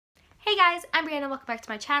Hey guys, I'm Brianna, welcome back to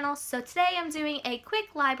my channel. So today I'm doing a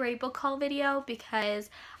quick library book haul video because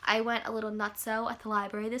I went a little nutso at the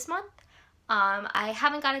library this month. I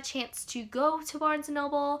haven't got a chance to go to Barnes &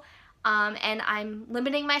 Noble and I'm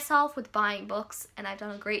limiting myself with buying books and I've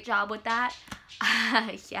done a great job with that.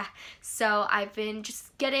 Yeah, so I've been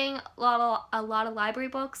just getting a lot of library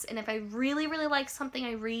books, and if I really like something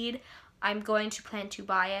I read, I'm going to plan to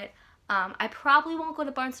buy it. I probably won't go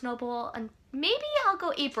to Barnes & Noble, and maybe I'll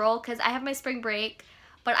go April because I have my spring break,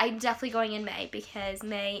 but I'm definitely going in May because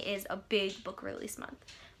May is a big book release month.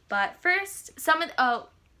 But first,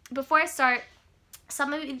 before I start,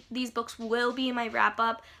 some of these books will be in my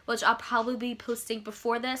wrap-up, which I'll probably be posting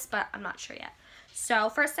before this, but I'm not sure yet. So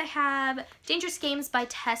first I have Dangerous Games by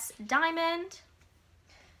Tess Diamond.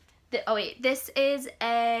 This is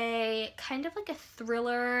a kind of like a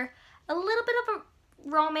thriller, a little bit of a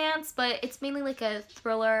romance, but it's mainly like a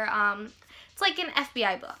thriller. It's like an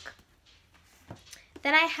FBI book.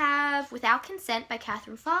 Then I have Without Consent by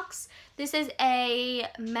Catherine Fox. This is a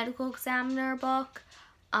medical examiner book.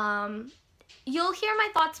 You'll hear my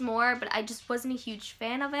thoughts more, but I just wasn't a huge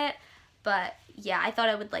fan of it. But yeah, I thought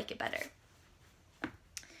I would like it better.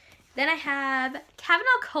 Then I have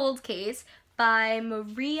Kavanaugh Cold Case by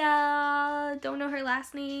Maria, don't know her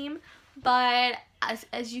last name, but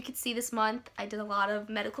as you can see this month, I did a lot of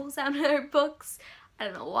medical examiner books. I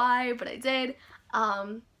don't know why, but I did.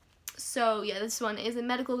 So yeah, this one is a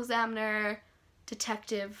medical examiner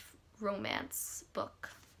detective romance book.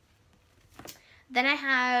 Then I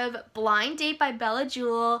have Blind Date by Bella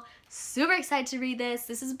Jewell. Super excited to read this.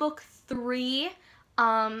 This is book 3.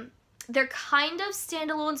 They're kind of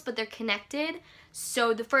standalones, but they're connected.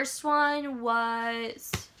 So the first one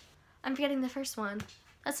was, I'm forgetting the first one.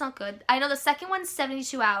 That's not good. I know the second one's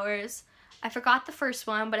 72 Hours. I forgot the first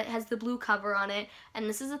one, but it has the blue cover on it. And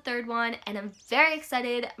this is the third one, and I'm very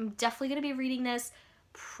excited. I'm definitely going to be reading this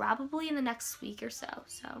probably in the next week or so.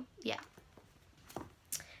 So, yeah.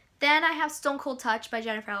 Then I have Stone Cold Touch by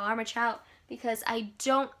Jennifer L. Armentrout because I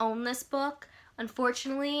don't own this book.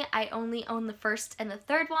 Unfortunately, I only own the first and the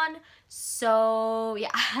third one. So, yeah,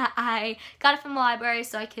 I got it from the library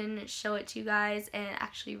so I can show it to you guys and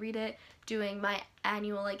actually read it, doing my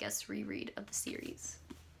annual, I guess, reread of the series.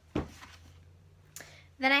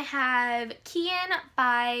 Then I have Kian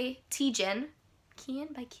by Tejan.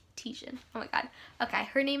 Kian by Tejan. Oh my god. Okay,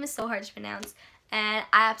 her name is so hard to pronounce. And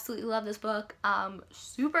I absolutely love this book.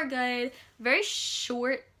 Super good. Very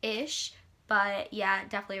short-ish. But yeah,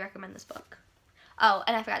 definitely recommend this book. Oh,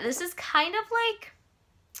 and I forgot. This is kind of like,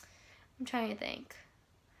 I'm trying to think.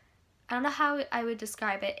 I don't know how I would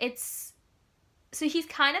describe it. So he's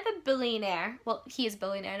kind of a billionaire. Well, he is a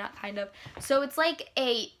billionaire, not kind of. So it's like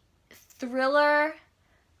a thriller,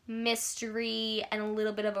 mystery, and a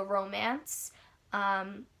little bit of a romance. I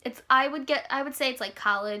would say it's like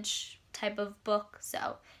college type of book.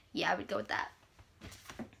 So yeah, I would go with that.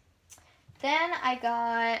 Then I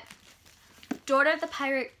got Daughter of the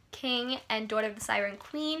Pirate King and Daughter of the Siren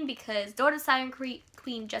Queen because Daughter of the Siren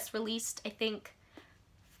Queen just released, I think,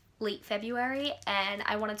 late February, and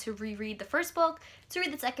I wanted to reread the first book, to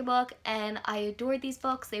read the second book, and I adored these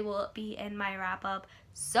books. They will be in my wrap-up.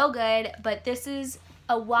 So good, but this is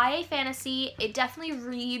a YA fantasy. It definitely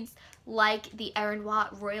reads like the Erin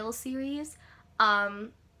Watt Royal series. I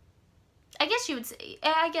guess you would say,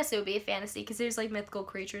 I guess it would be a fantasy because there's like mythical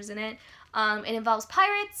creatures in it. It involves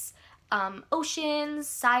pirates, oceans,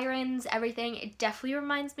 sirens, everything. It definitely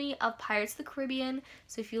reminds me of Pirates of the Caribbean.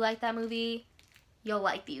 So if you like that movie, you'll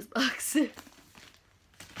like these books. Then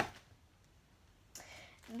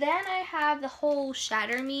I have the whole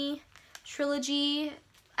Shatter Me trilogy.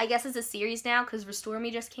 I guess it's a series now because Restore Me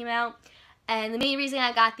just came out. And the main reason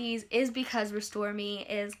I got these is because Restore Me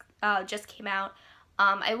just came out.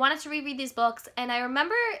 I wanted to reread these books, and I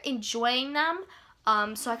remember enjoying them.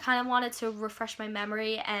 So I kind of wanted to refresh my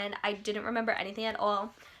memory, and I didn't remember anything at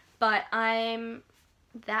all. But I'm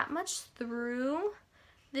that much through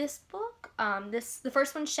this book. The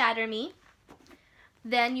first one, Shatter Me.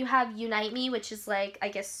 Then you have Unite Me, which is like, I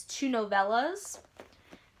guess, 2 novellas.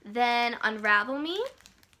 Then Unravel Me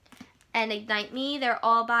and Ignite Me. They're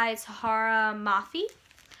all by Tahara Mafi.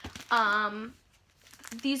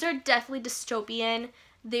 These are definitely dystopian.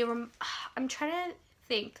 I'm trying to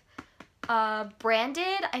think.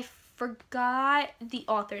 Branded, I forgot the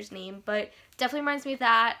author's name, but definitely reminds me of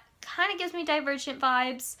that. Kind of gives me Divergent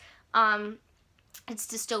vibes. It's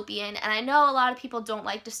dystopian, and I know a lot of people don't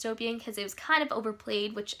like dystopian because it was kind of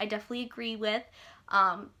overplayed, which I definitely agree with.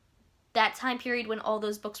 That time period when all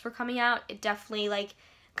those books were coming out, it definitely like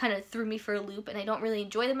kind of threw me for a loop, and I don't really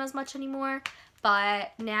enjoy them as much anymore.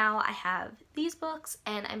 but now I have these books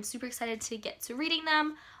and I'm super excited to get to reading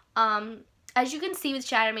them. As you can see with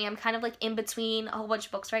Shatter Me, I'm kind of like in between a whole bunch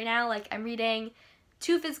of books right now. Like I'm reading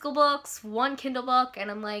 2 physical books, 1 Kindle book, and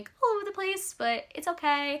I'm like all over the place, but it's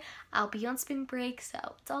okay. I'll be on spring break, so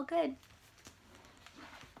it's all good.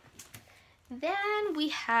 Then we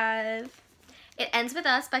have It Ends With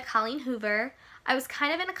Us by Colleen Hoover. I was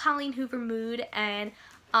kind of in a Colleen Hoover mood, and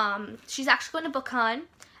she's actually going to BookCon.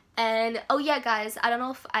 And oh yeah, guys, I don't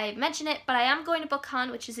know if I mentioned it, but I am going to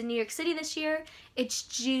BookCon, which is in New York City this year. It's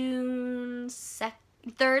June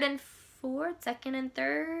 3rd and 4th, 2nd and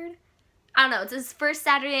 3rd. I don't know, it's this first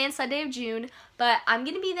Saturday and Sunday of June, but I'm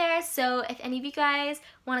going to be there, so if any of you guys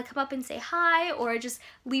want to come up and say hi, or just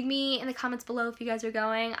leave me in the comments below if you guys are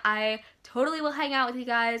going, I totally will hang out with you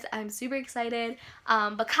guys. I'm super excited,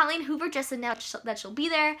 but Colleen Hoover just announced that she'll be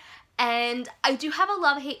there, and I do have a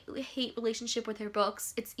love-hate relationship with her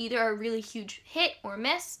books. It's either a really huge hit or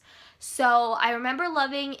miss, so I remember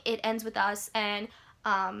loving It Ends With Us, and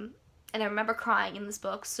I remember crying in this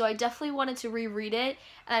book, so I definitely wanted to reread it,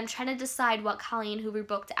 and I'm trying to decide what Colleen Hoover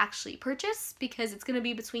book to actually purchase, because it's going to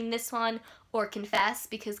be between this one or Confess,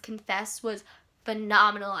 because Confess was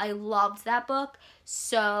phenomenal. I loved that book,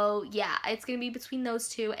 so yeah, it's going to be between those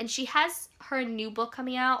two, and she has her new book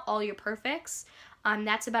coming out, All Your Perfects.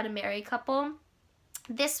 That's about a married couple.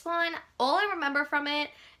 This one, all I remember from it,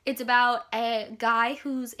 it's about a guy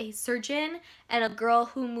who's a surgeon and a girl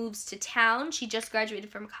who moves to town. She just graduated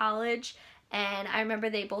from college, and I remember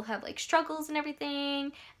they both have like struggles and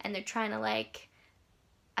everything, and they're trying to like,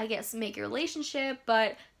 I guess, make a relationship,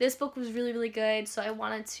 but this book was really, really good, so I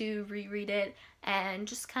wanted to reread it and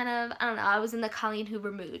just kind of, I don't know, I was in the Colleen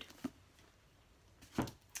Hoover mood.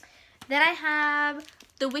 Then I have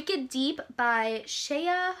The Wicked Deep by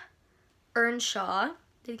Shea Earnshaw. I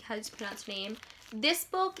think how to pronounce her name. This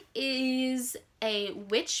book is a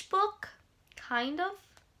witch book, kind of.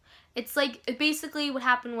 It's like, basically what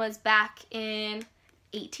happened was back in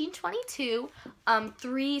 1822,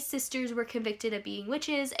 3 sisters were convicted of being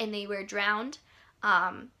witches, and they were drowned.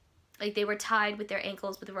 Like they were tied with their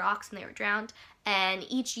ankles with rocks and they were drowned. And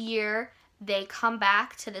each year they come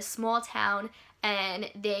back to this small town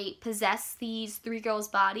and they possess these 3 girls'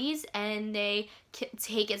 bodies, and they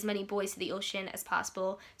take as many boys to the ocean as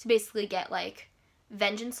possible to basically get like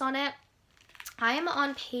vengeance on it. I am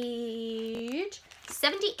on page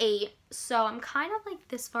 78, so I'm kind of like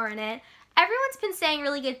this far in it. Everyone's been saying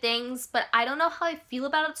really good things, but I don't know how I feel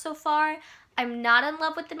about it so far. I'm not in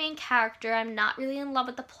love with the main character. I'm not really in love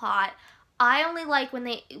with the plot. I only like when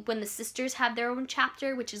the sisters have their own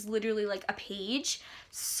chapter, which is literally like a page.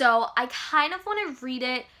 So I kind of want to read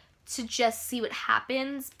it to just see what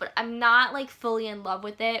happens, but I'm not like fully in love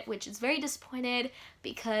with it, which is very disappointed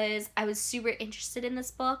because I was super interested in this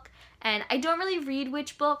book. And I don't really read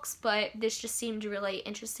witch books, but this just seemed really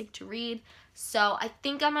interesting to read. So I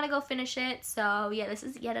think I'm going to go finish it. So yeah, this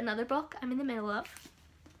is yet another book I'm in the middle of.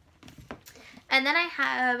 And then I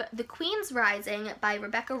have The Queen's Rising by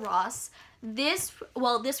Rebecca Ross. This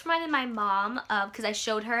reminded my mom of, because I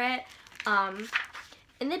showed her it.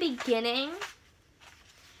 In the beginning,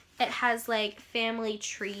 it has like family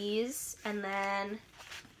trees, and then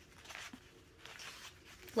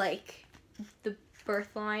like the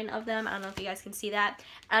birth line of them. I don't know if you guys can see that.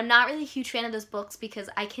 I'm not really a huge fan of those books because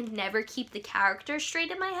I can never keep the characters straight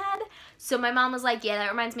in my head. So my mom was like, yeah, that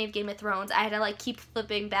reminds me of Game of Thrones. I had to like keep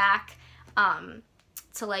flipping back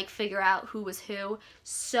to like figure out who was who.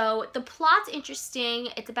 So the plot's interesting.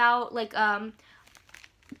 It's about like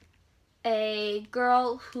a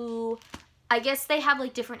girl who, I guess they have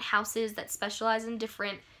like different houses that specialize in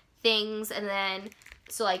different things, and then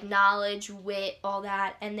so like knowledge, wit, all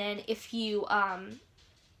that. And then if you I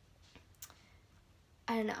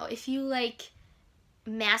don't know, if you like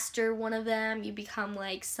master one of them, you become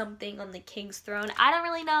like something on the king's throne. I don't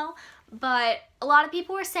really know, but a lot of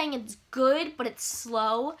people were saying it's good, but it's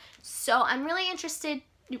slow. So I'm really interested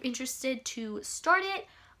to start it.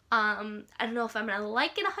 I don't know if I'm gonna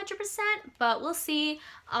like it 100%, but we'll see.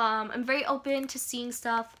 I'm very open to seeing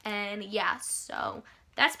stuff, and yeah, so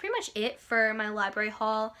that's pretty much it for my library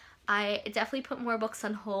haul. I definitely put more books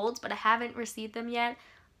on hold, but I haven't received them yet.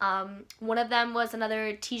 One of them was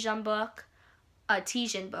another Tijin book.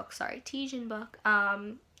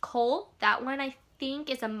 Cole, that one I think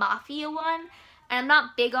is a mafia one, and I'm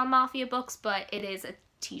not big on mafia books, but it is a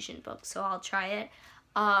Tijin book, so I'll try it.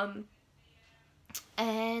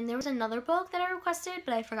 And there was another book that I requested,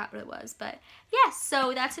 but I forgot what it was. But yes,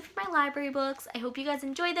 so that's it for my library books. I hope you guys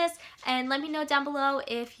enjoyed this, and let me know down below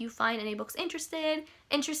if you find any books interesting.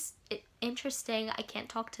 I can't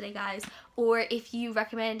talk today, guys. Or if you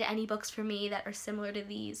recommend any books for me that are similar to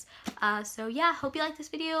these. So yeah, hope you like this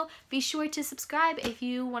video. Be sure to subscribe if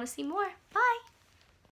you want to see more. Bye!